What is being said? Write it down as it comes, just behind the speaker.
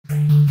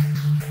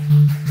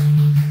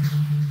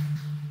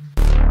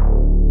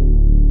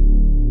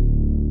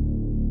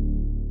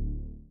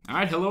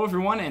Alright, hello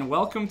everyone and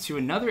welcome to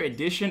another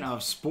edition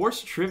of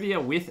Sports Trivia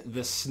with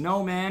the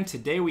Snowman.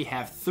 Today we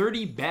have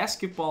 30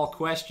 basketball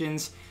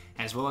questions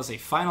as well as a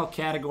final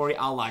category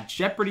a la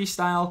Jeopardy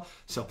style,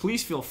 so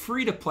please feel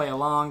free to play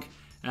along.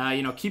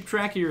 Keep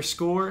track of your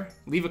score,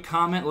 leave a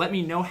comment, let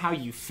me know how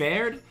you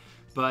fared.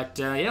 But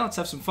yeah, let's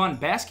have some fun.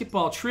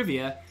 Basketball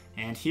trivia,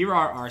 and here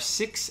are our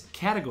 6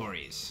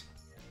 categories.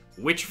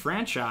 Which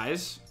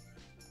franchise?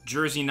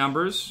 Jersey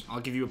numbers. I'll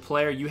give you a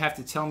player, you have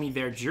to tell me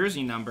their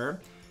jersey number.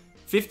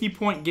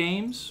 50-point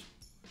games,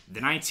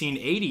 the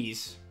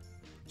 1980s,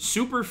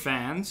 super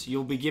fans.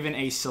 You'll be given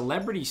a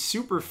celebrity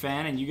super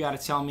fan, and you got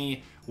to tell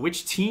me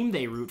which team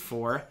they root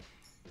for.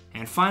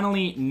 And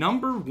finally,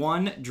 number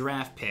 1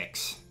 draft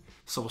picks.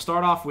 So we'll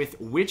start off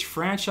with which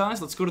franchise.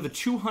 Let's go to the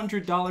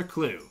 $200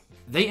 clue.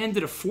 They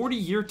ended a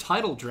 40-year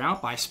title drought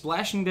by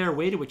splashing their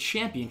way to a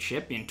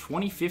championship in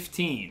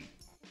 2015.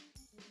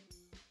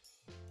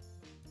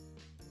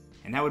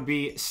 And that would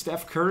be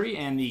Steph Curry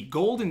and the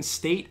Golden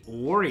State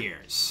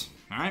Warriors.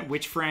 Alright,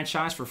 which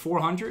franchise for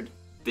 400?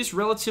 This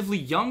relatively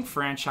young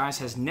franchise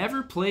has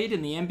never played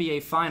in the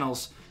NBA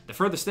Finals. The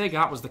furthest they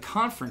got was the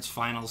Conference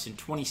Finals in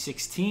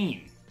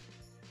 2016.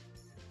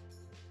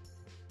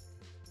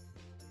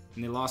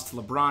 And they lost to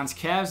LeBron's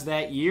Cavs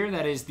that year.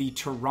 That is the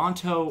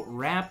Toronto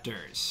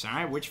Raptors.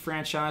 Alright, which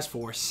franchise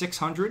for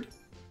 600?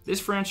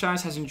 This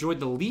franchise has enjoyed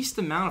the least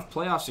amount of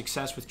playoff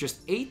success with just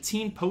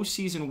 18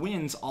 postseason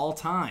wins all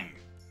time.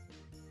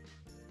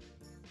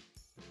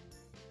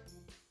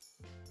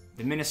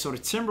 The Minnesota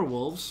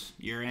Timberwolves,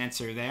 your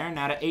answer there.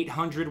 Now to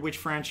 800, which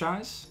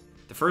franchise?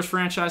 The first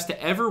franchise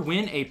to ever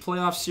win a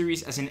playoff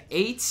series as an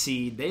 8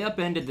 seed, they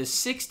upended the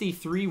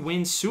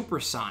 63-win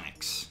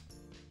Supersonics.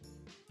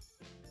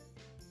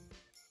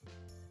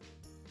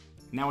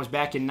 And that was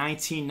back in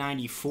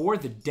 1994,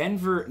 the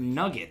Denver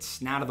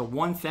Nuggets. Now to the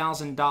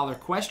 $1,000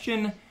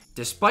 question.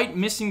 Despite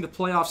missing the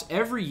playoffs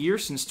every year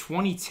since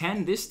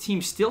 2010, this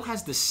team still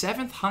has the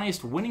 7th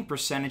highest winning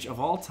percentage of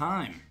all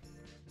time.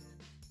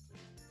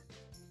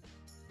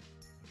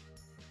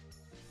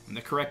 And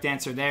the correct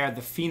answer there,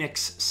 the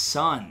Phoenix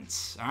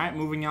Suns. All right,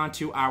 moving on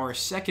to our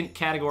second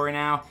category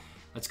now.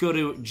 Let's go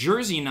to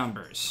jersey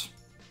numbers.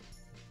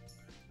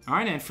 All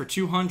right, and for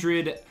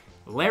 200,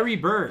 Larry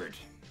Bird.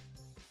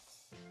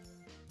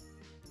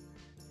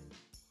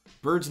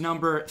 Bird's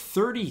number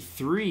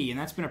 33, and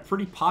that's been a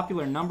pretty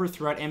popular number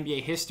throughout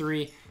NBA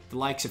history. The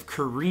likes of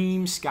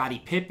Kareem,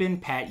 Scottie Pippen,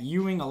 Pat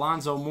Ewing,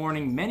 Alonzo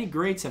Mourning, many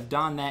greats have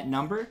donned that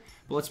number.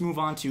 But let's move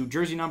on to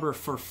jersey number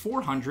for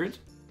 400,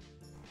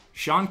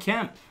 Shawn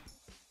Kemp.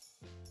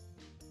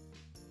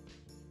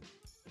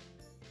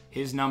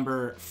 His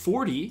number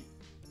 40.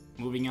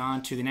 Moving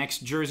on to the next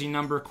jersey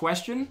number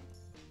question,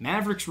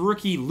 Mavericks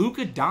rookie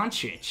Luka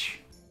Doncic.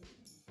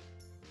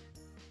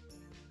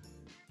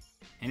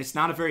 And it's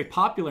not a very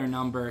popular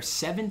number,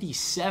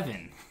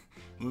 77.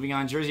 Moving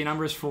on, jersey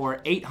numbers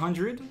for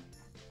 800,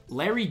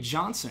 Larry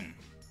Johnson.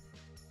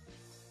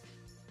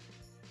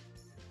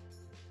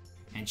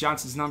 And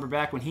Johnson's number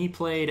back when he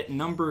played,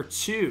 number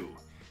 2.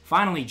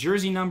 Finally,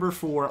 jersey number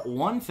for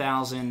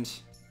 1,000,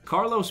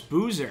 Carlos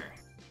Boozer.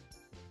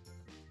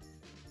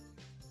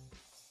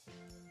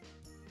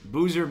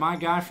 Boozer, my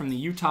guy from the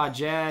Utah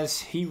Jazz,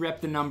 he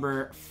repped the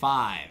number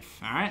 5.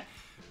 All right.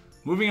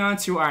 Moving on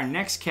to our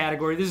next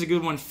category. This is a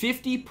good one,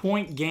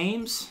 50-point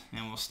games.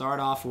 And we'll start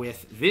off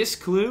with this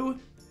clue.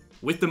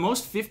 With the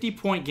most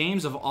 50-point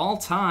games of all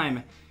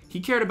time, he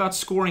cared about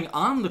scoring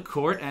on the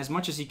court as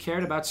much as he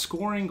cared about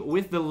scoring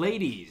with the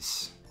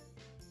ladies.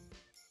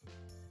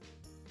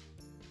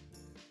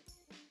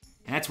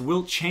 And that's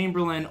Wilt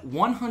Chamberlain,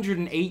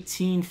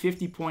 118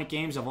 50-point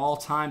games of all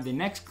time. The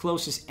next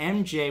closest,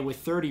 MJ with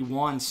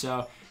 31,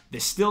 so the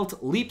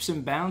stilt leaps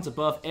and bounds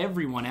above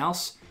everyone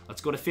else.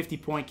 Let's go to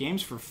 50-point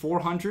games for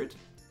 400.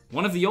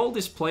 One of the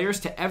oldest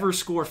players to ever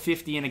score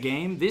 50 in a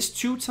game, this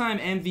 2-time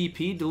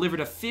MVP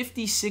delivered a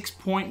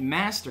 56-point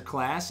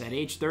masterclass at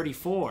age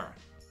 34.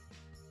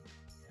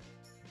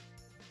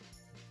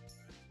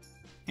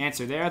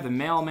 Answer there, the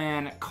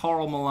mailman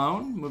Karl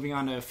Malone. Moving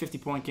on to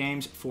 50-point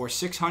games for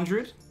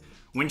 600.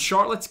 When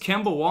Charlotte's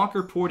Kemba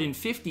Walker poured in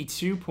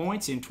 52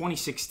 points in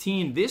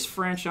 2016, this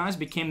franchise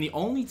became the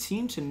only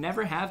team to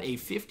never have a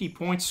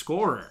 50-point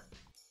scorer.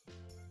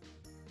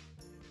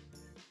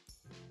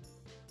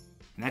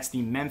 And that's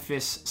the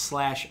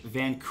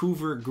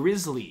Memphis/Vancouver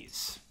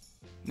Grizzlies.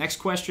 Next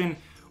question.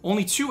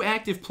 Only 2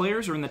 active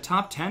players are in the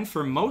top 10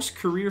 for most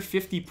career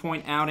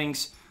 50-point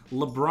outings,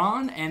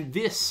 LeBron and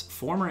this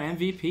former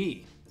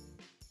MVP.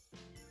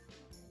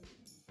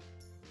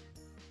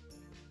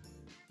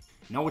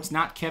 No, it's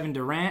not Kevin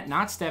Durant,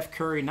 not Steph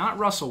Curry, not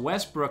Russell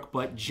Westbrook,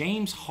 but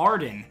James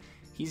Harden.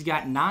 He's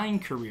got 9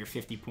 career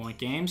 50-point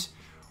games.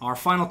 Our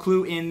final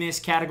clue in this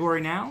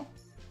category now.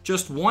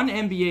 Just one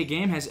NBA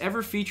game has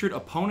ever featured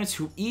opponents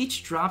who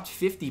each dropped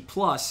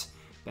 50+.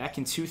 Back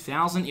in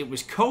 2000, it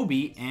was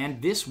Kobe and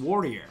this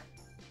Warrior.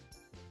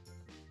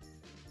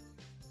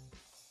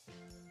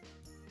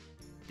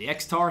 The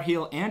ex-Tar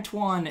Heel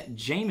Antoine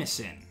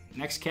Jamison.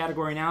 Next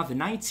category now, the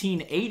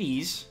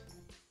 1980s.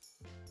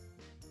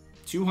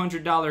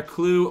 $200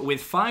 clue.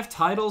 With 5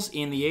 titles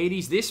in the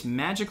 80s, this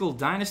magical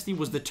dynasty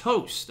was the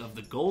toast of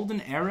the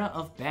golden era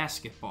of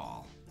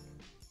basketball.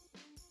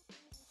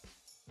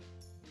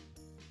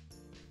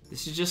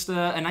 This is just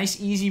a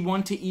nice easy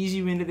one to ease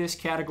you into this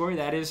category.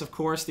 That is, of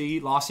course, the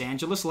Los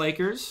Angeles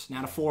Lakers,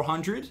 now to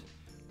 400.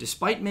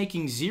 Despite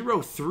making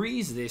 0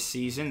 threes this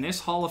season, this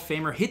Hall of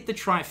Famer hit the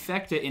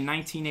trifecta in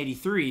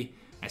 1983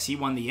 as he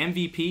won the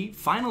MVP,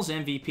 Finals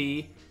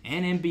MVP,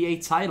 and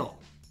NBA title.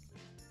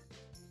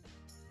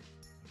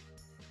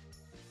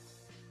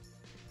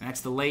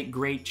 That's the late,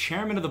 great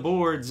chairman of the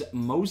boards,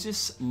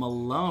 Moses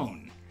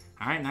Malone.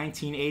 All right,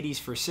 1980s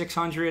for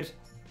 600.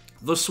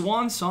 The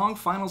Swan Song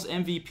Finals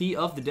MVP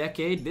of the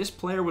decade. This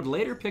player would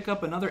later pick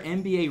up another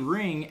NBA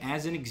ring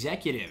as an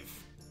executive.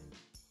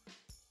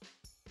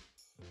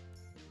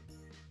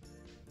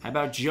 How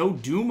about Joe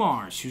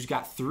Dumars, who's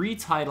got 3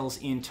 titles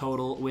in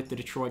total with the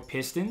Detroit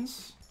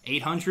Pistons?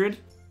 800.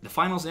 The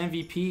Finals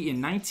MVP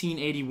in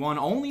 1981.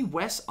 Only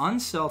Wes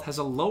Unseld has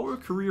a lower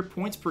career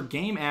points per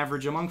game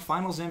average among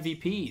Finals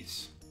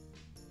MVPs.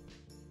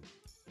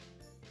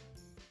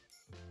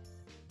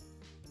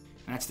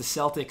 That's the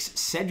Celtics'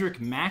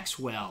 Cedric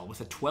Maxwell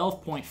with a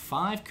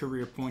 12.5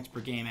 career points per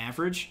game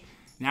average.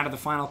 Now to the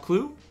final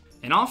clue.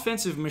 An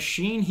offensive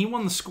machine, he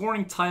won the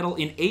scoring title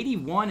in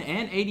 81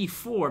 and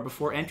 84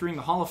 before entering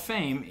the Hall of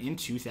Fame in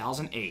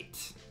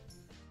 2008.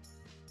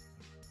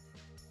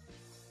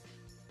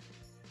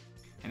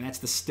 And that's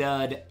the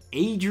stud,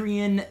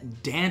 Adrian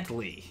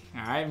Dantley.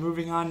 All right,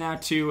 moving on now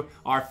to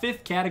our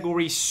 5th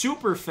category,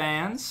 super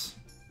fans.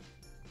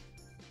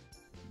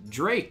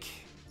 Drake.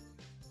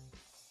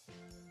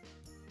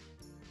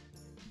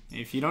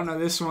 If you don't know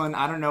this one,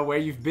 I don't know where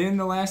you've been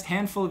the last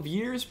handful of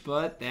years,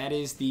 but that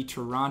is the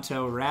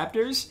Toronto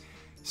Raptors.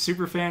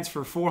 Superfans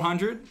for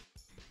 400.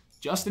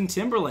 Justin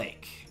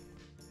Timberlake.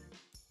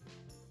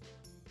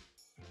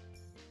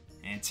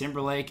 And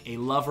Timberlake, a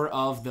lover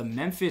of the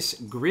Memphis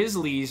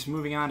Grizzlies,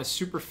 moving on to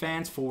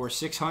superfans for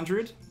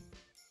 600.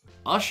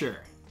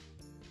 Usher.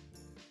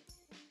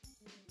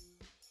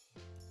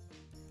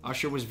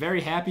 Usher was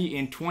very happy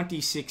in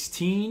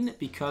 2016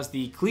 because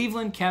the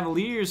Cleveland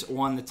Cavaliers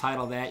won the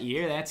title that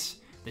year. That's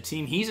the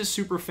team he's a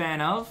super fan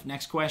of.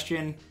 Next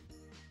question.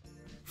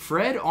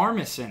 Fred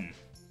Armisen.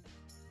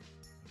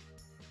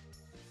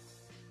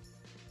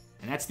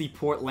 And that's the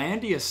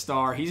Portlandia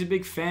star. He's a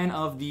big fan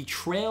of the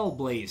Trail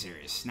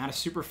Blazers. Now to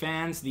super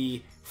fans,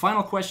 the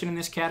final question in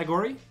this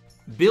category.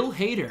 Bill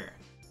Hader.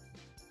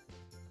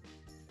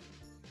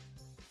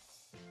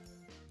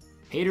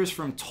 Hader's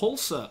from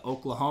Tulsa,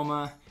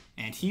 Oklahoma.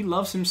 And he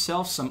loves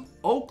himself some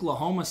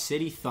Oklahoma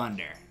City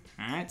Thunder.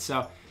 All right,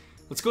 so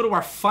let's go to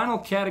our final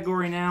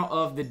category now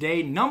of the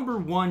day, number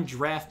 1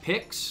 draft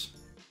picks.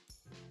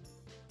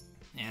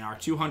 And our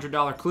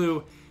 $200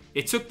 clue,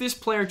 it took this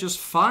player just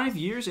 5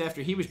 years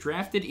after he was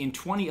drafted in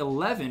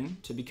 2011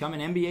 to become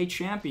an NBA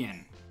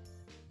champion.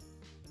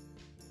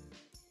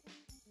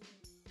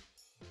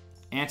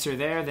 Answer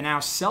there, the now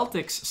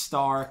Celtics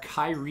star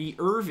Kyrie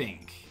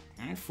Irving.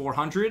 All right,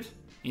 400.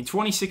 In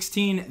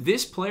 2016,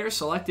 this player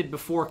selected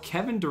before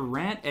Kevin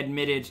Durant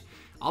admitted,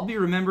 "I'll be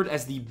remembered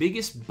as the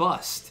biggest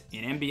bust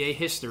in NBA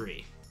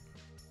history."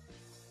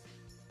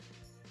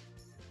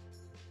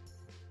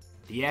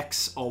 The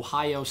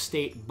ex-Ohio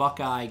State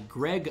Buckeye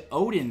Greg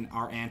Oden,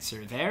 our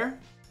answer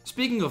there.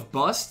 Speaking of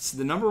busts,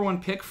 the number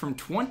 1 pick from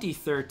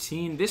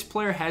 2013, this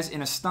player has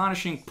an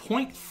astonishing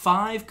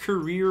 0.5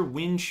 career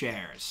win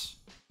shares.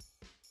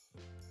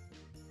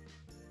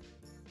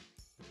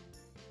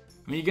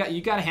 I mean,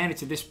 you got to hand it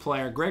to this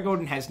player. Greg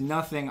Oden has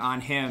nothing on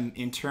him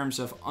in terms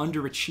of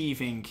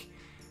underachieving.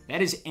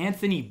 That is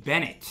Anthony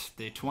Bennett,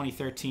 the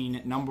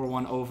 2013 number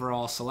 1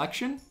 overall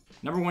selection.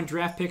 Number 1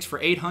 draft picks for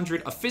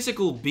 800. A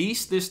physical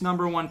beast, this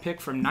number 1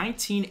 pick from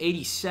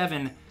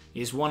 1987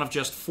 is one of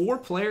just 4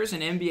 players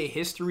in NBA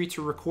history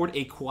to record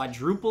a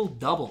quadruple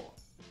double.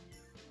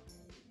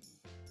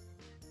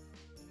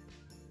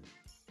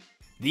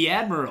 The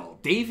Admiral,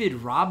 David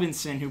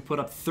Robinson, who put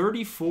up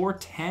 34,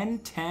 10,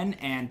 10,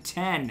 and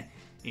 10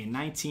 in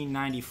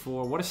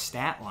 1994. What a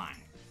stat line.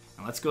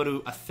 Now let's go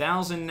to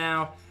 1,000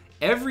 now.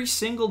 Every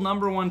single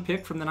number 1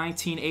 pick from the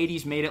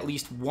 1980s made at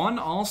least 1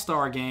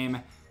 All-Star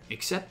game,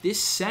 except this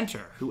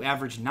center, who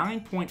averaged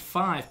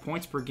 9.5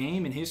 points per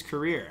game in his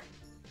career.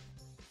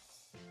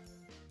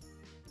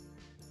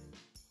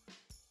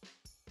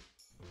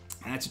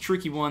 And that's a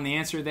tricky one. The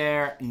answer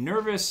there,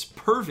 Nervous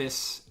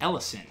Purvis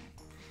Ellison.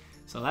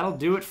 So that'll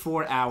do it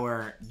for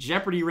our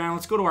Jeopardy round.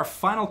 Let's go to our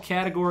final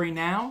category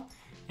now.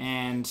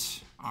 And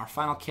our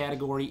final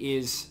category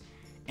is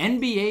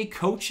NBA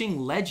coaching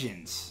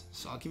legends.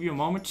 So I'll give you a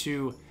moment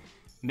to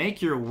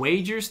make your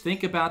wagers.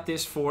 Think about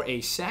this for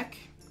a sec.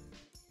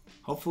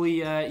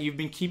 Hopefully you've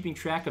been keeping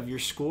track of your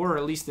score, or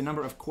at least the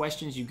number of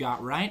questions you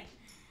got right.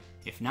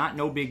 If not,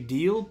 no big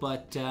deal.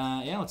 But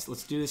yeah,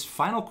 let's do this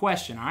final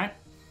question, all right?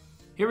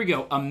 Here we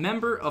go. A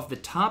member of the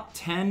top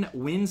 10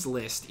 wins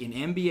list in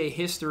NBA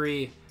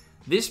history.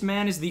 This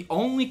man is the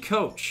only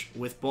coach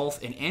with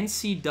both an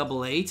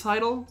NCAA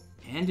title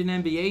and an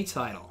NBA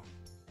title.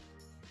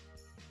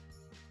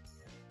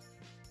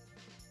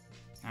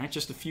 All right,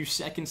 just a few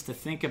seconds to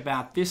think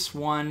about this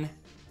one.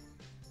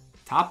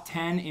 Top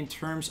 10 in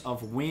terms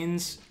of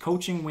wins,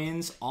 coaching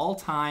wins all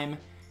time.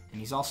 And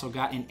he's also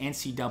got an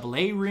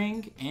NCAA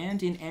ring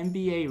and an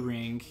NBA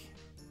ring.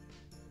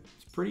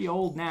 He's pretty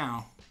old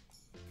now.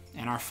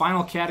 And our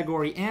final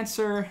category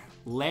answer,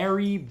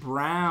 Larry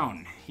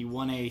Brown. He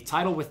won a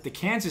title with the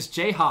Kansas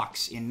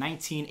Jayhawks in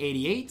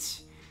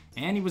 1988,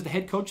 and he was the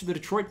head coach of the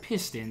Detroit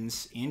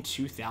Pistons in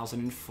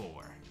 2004.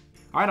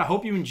 All right, I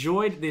hope you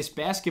enjoyed this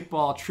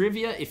basketball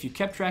trivia. If you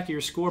kept track of your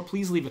score,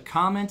 please leave a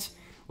comment.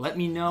 Let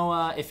me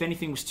know if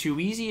anything was too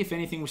easy, if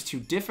anything was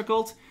too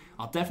difficult.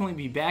 I'll definitely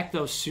be back,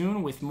 though,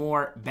 soon with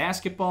more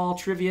basketball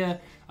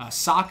trivia,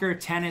 soccer,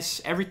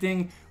 tennis,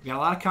 everything. We got a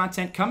lot of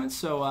content coming,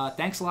 so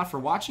thanks a lot for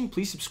watching.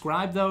 Please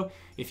subscribe, though,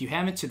 if you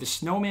haven't, to the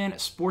Snowman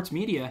Sports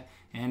Media,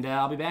 and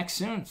I'll be back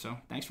soon. So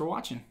thanks for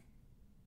watching.